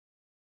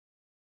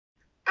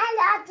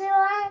Hello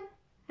everyone.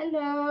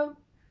 Hello.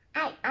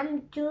 I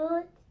am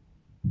Jude.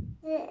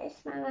 This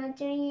is Mama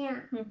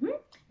Donia.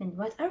 And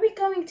what are we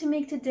going to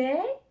make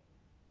today?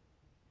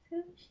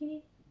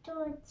 Sushi.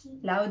 Doji.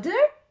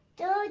 Louder?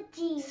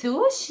 Doji.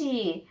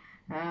 Sushi.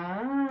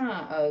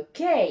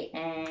 Okay.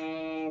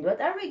 And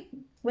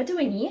what do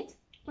we need?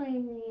 1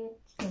 minute.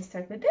 Can we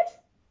start with this?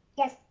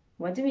 Yes.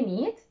 What do we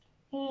need?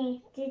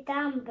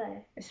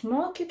 Cucumber. A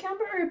small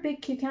cucumber or a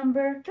big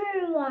cucumber?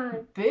 Big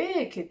one.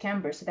 Big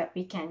cucumber so that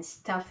we can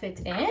stuff it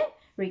in.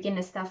 We're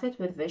gonna stuff it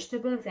with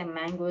vegetables and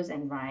mangoes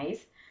and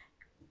rice.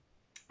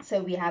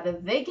 So we have a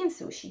vegan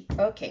sushi.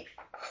 Okay.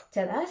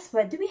 Tell us,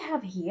 what do we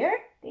have here?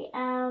 We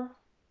have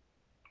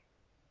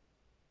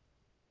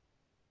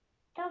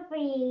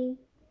strawberry.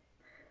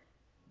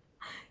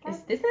 Is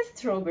this a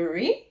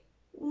strawberry?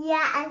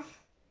 Yes.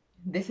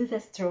 This is a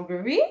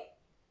strawberry?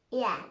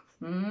 Yes.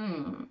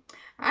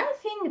 I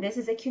think this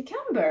is a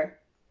cucumber.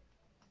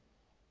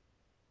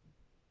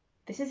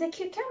 This is a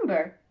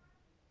cucumber.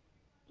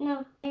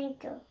 No,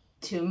 tomato.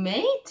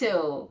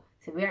 Tomato.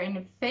 So we're in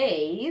a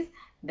phase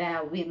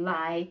that we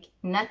like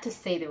not to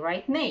say the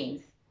right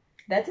names.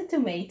 That's a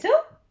tomato.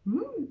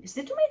 Is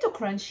the tomato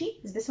crunchy?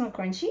 Is this one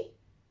crunchy?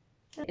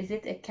 Is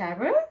it a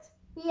carrot?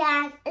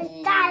 Yes,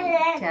 it's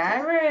carrot.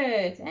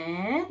 Carrot.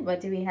 And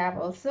what do we have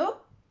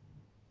also?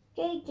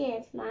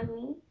 This,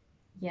 Mommy.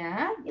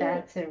 Yeah,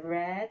 that's a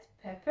red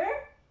pepper.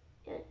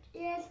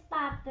 This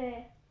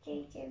pepper.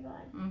 This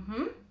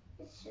one.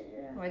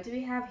 What do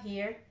we have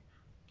here?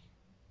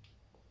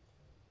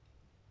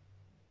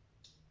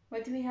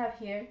 What do we have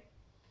here?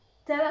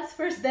 Tell us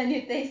first, then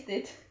you taste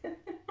it.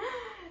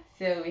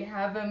 So we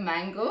have a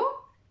mango,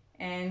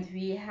 and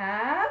we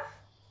have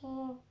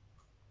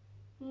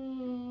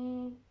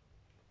we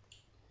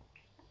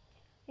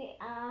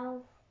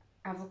have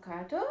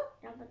avocado.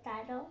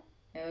 avocado.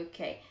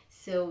 Okay,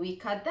 so we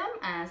cut them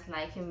as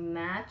like a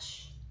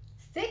match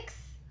sticks.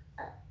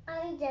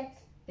 I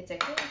just. It's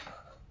okay.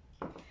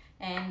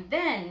 And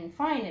then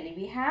finally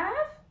we have.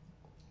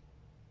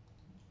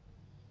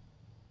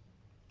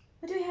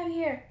 What do we have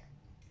here?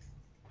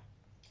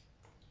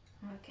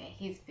 Okay,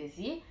 he's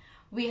busy.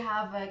 We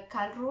have a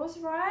College-Montrose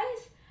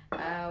rice.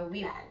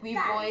 We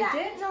boiled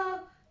it. No,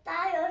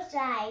 that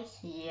rice.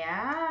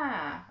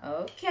 Yeah.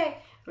 Okay.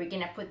 We're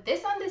gonna put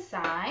this on the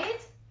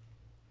side,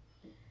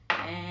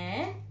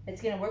 and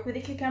it's gonna work with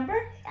the cucumber.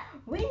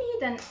 We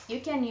need you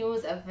can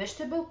use a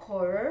vegetable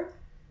corer,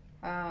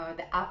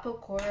 the apple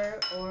corer,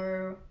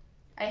 or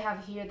I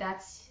have here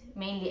that's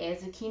mainly a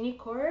zucchini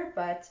corer,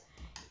 but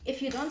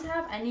if you don't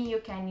have any, you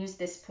can use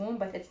the spoon,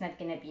 but it's not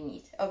gonna be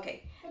neat.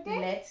 Okay,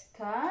 let's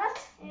cut.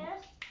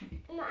 Yes.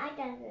 No, I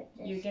got it.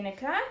 You're gonna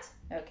cut?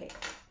 Okay.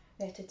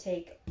 We have to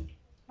take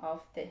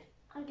off the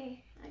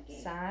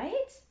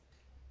sides.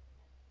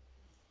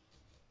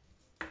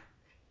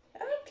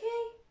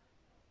 Okay.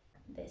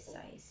 This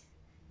size.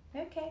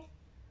 Okay.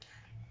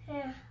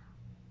 Yeah.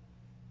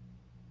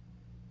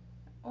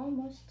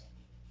 Almost.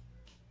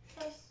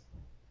 Yes.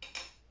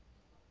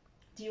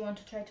 Do you want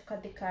to try to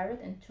cut the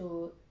carrot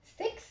into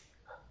sticks?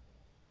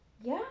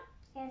 Yeah?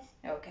 Yes.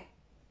 Okay.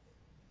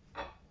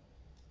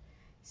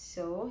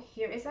 So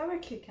here is our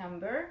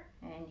cucumber,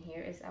 and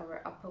here is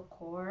our apple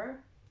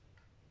core.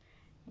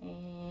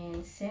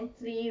 And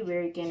simply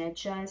we're gonna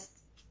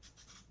just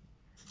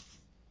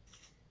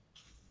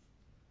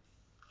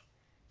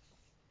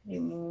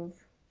remove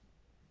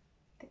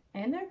the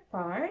inner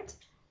part.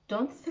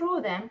 Don't throw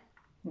them.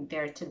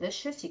 They're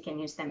delicious. You can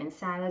use them in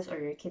salads, or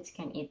your kids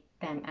can eat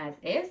them as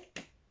is.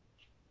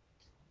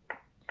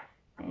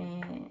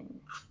 And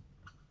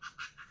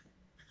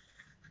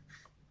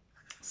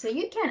so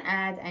you can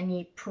add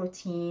any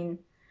protein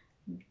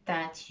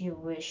that you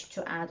wish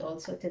to add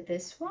also to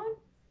this one.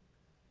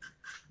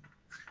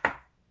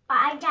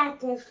 I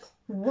got it.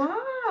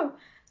 Wow!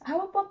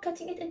 How about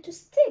cutting it into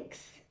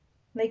sticks?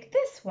 Like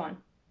this one.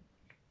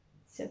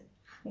 So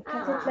you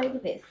cut it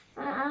like this.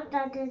 I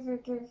got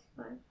it this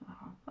one.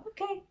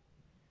 Okay.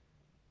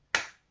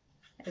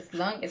 As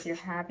long as you're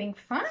having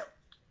fun.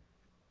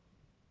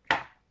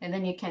 And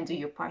then you can do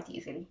your part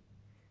easily.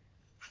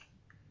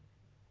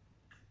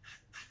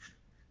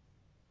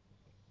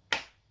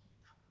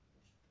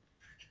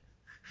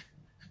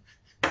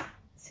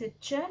 So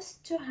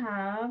just to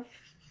have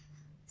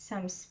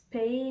some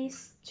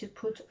space to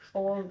put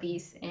all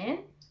these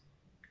in,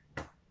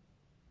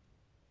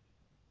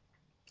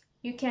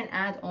 you can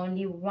add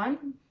only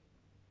one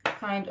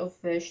kind of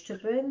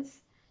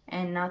vegetables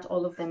and not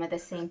all of them at the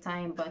same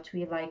time, but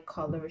we like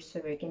colors,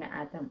 so we're gonna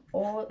add them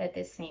all at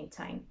the same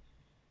time.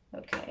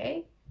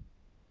 Okay,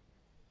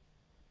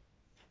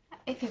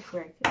 I think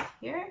we're good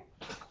here.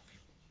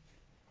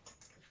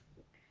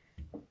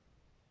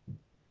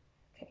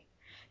 Okay,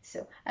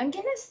 so I'm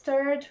gonna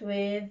start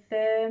with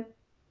the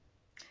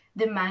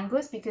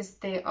mangoes because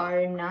they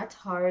are not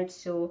hard,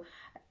 so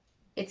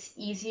it's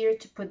easier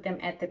to put them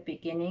at the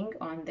beginning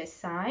on the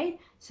side.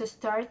 So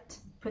start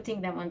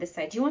putting them on the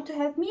side. Do you want to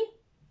help me?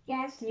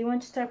 Yes. You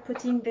want to start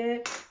putting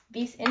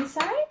these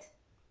inside?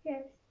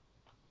 Yes.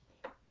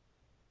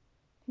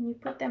 Can you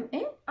put them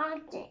in? I'll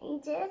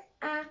eat it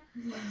and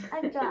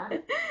a dog.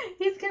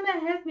 He's gonna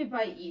help me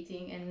by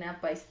eating and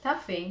not by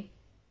stuffing.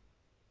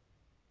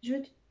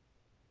 Jude,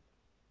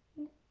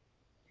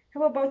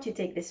 how about you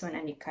take this one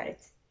and you cut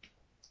it?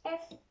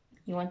 Yes.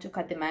 You want to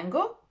cut the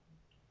mango?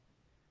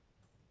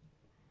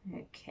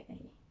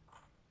 Okay.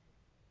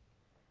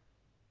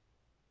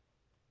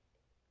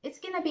 It's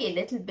gonna be a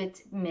little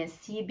bit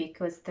messy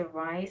because the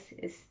rice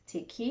is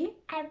sticky.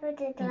 I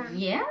put it on.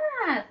 Yeah,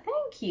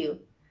 thank you.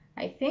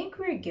 I think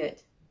we're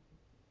good.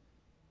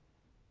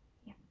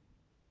 Yeah.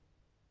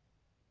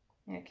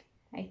 Okay,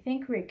 I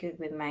think we're good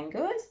with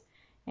mangoes.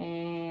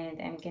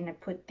 And I'm gonna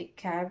put the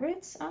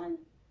carrots on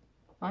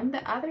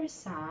the other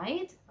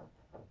side.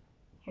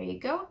 Here you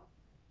go.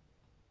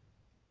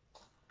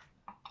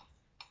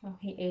 Oh,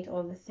 he ate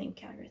all the thin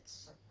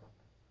carrots.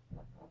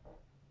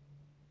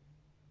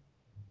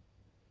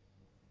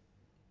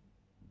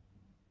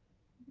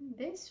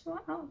 This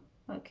one, oh,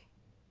 okay,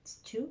 it's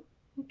two.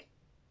 Okay,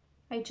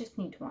 I just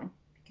need one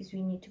because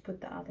we need to put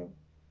the other.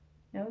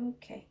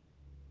 Okay.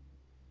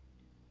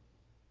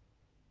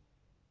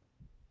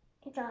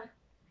 It's on.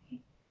 Okay.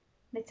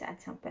 Let's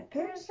add some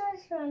peppers.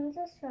 This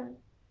one.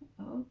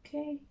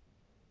 Okay.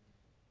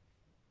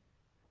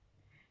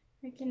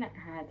 We're gonna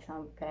add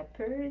some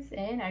peppers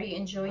in. Are you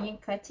enjoying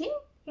cutting?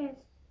 Yes.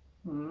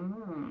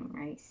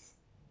 Nice.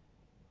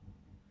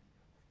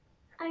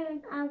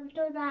 I'm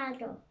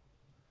avocado.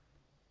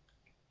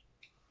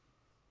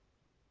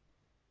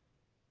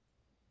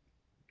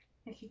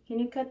 Okay, can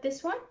you cut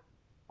this one?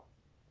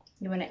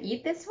 You wanna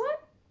eat this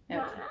one?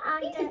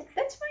 Okay. Eat it.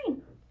 That's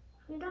fine.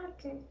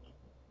 That's it.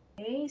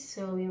 Okay,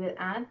 so we will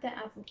add the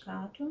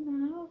avocado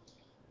now.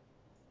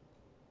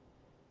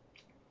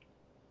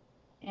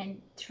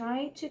 And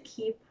try to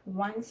keep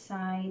one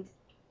side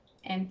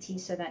empty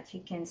so that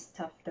you can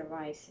stuff the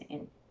rice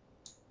in.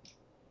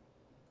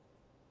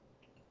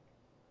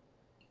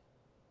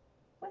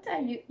 What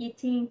are you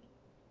eating?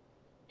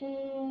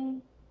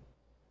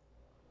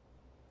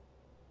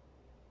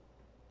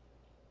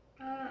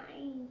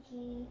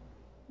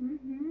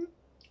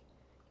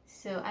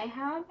 So I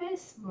have a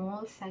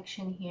small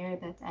section here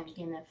that I'm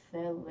gonna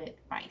fill with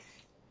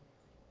rice.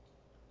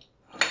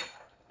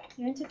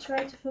 You want to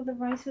try to fill the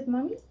rice with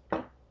mommy?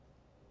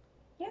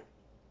 Yeah.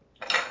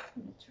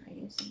 I'm gonna try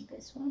using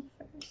this one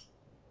first.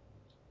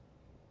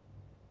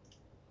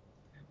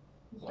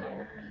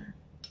 Yeah.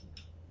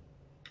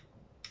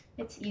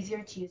 It's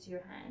easier to use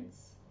your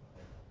hands.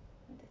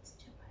 That's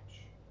too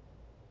much.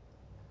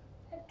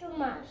 Not too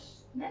much.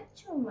 Not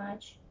too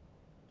much.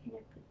 Can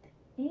I put that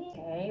in?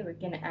 Okay, we're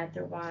gonna add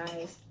the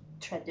rice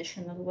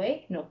traditional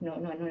way. No,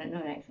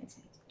 knife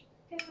inside.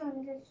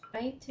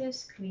 Try to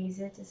squeeze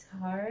it as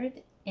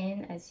hard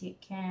in as you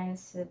can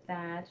so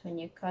that when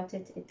you cut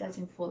it, it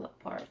doesn't fall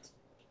apart.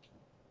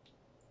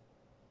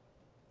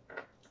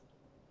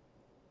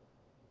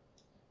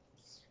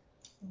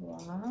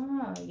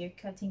 Wow, you're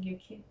cutting your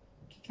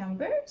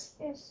cucumbers?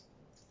 Yes.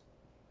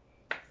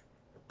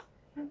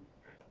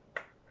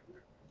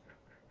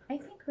 I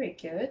think we're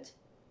good.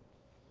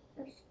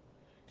 Yes.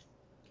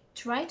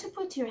 Try to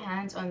put your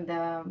hands on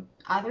the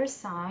other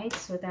side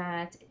so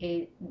that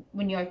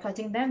when you are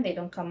cutting them, they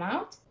don't come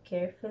out.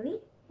 Carefully.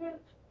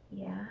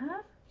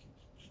 Yeah.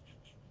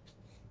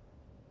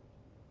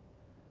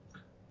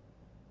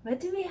 What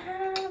do we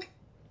have?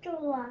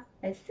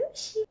 A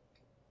sushi.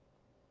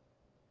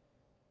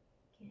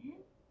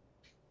 Again.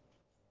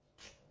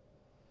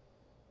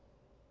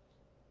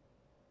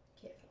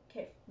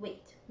 Careful.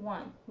 Wait.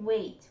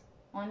 Wait.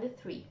 On the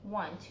 3.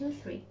 1, 2,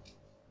 3.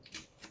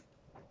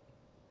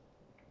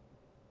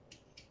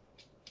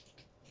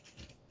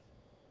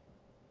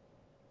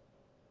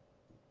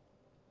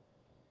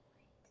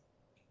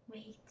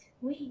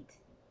 Wait.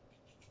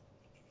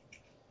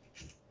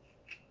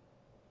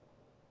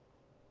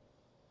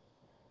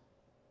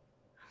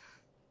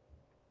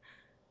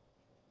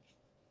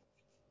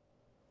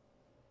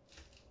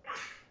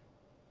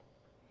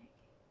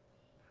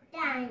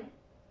 Done.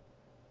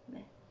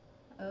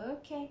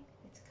 Okay,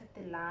 let's cut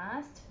the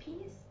last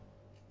piece.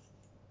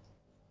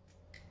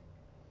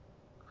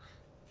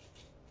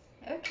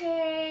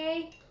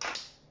 Okay.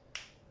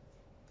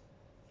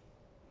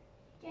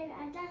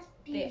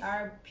 They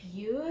are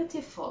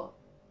beautiful.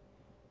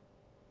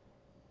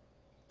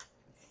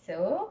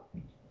 So,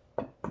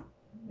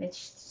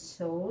 let's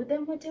show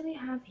them what do we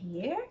have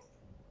here.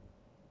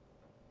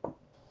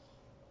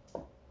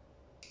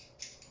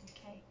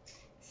 Okay,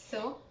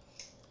 so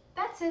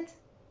that's it.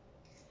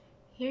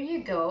 Here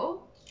you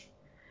go.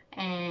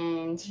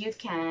 And you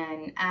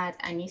can add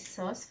any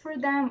sauce for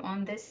them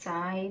on this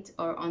side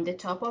or on the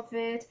top of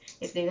it.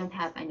 If they don't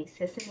have any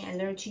sesame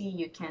allergy,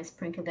 you can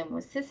sprinkle them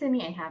with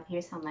sesame. I have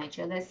here some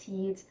nigella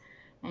seeds,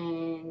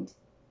 and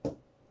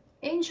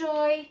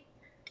enjoy.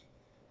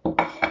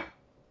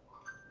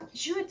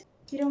 Jude,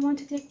 you don't want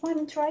to take one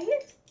and try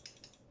it?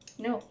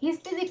 No, he's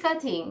busy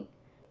cutting.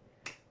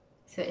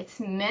 So it's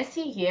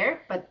messy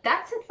here, but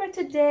that's it for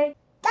today.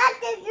 That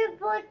is it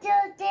for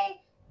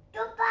today.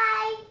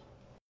 Goodbye.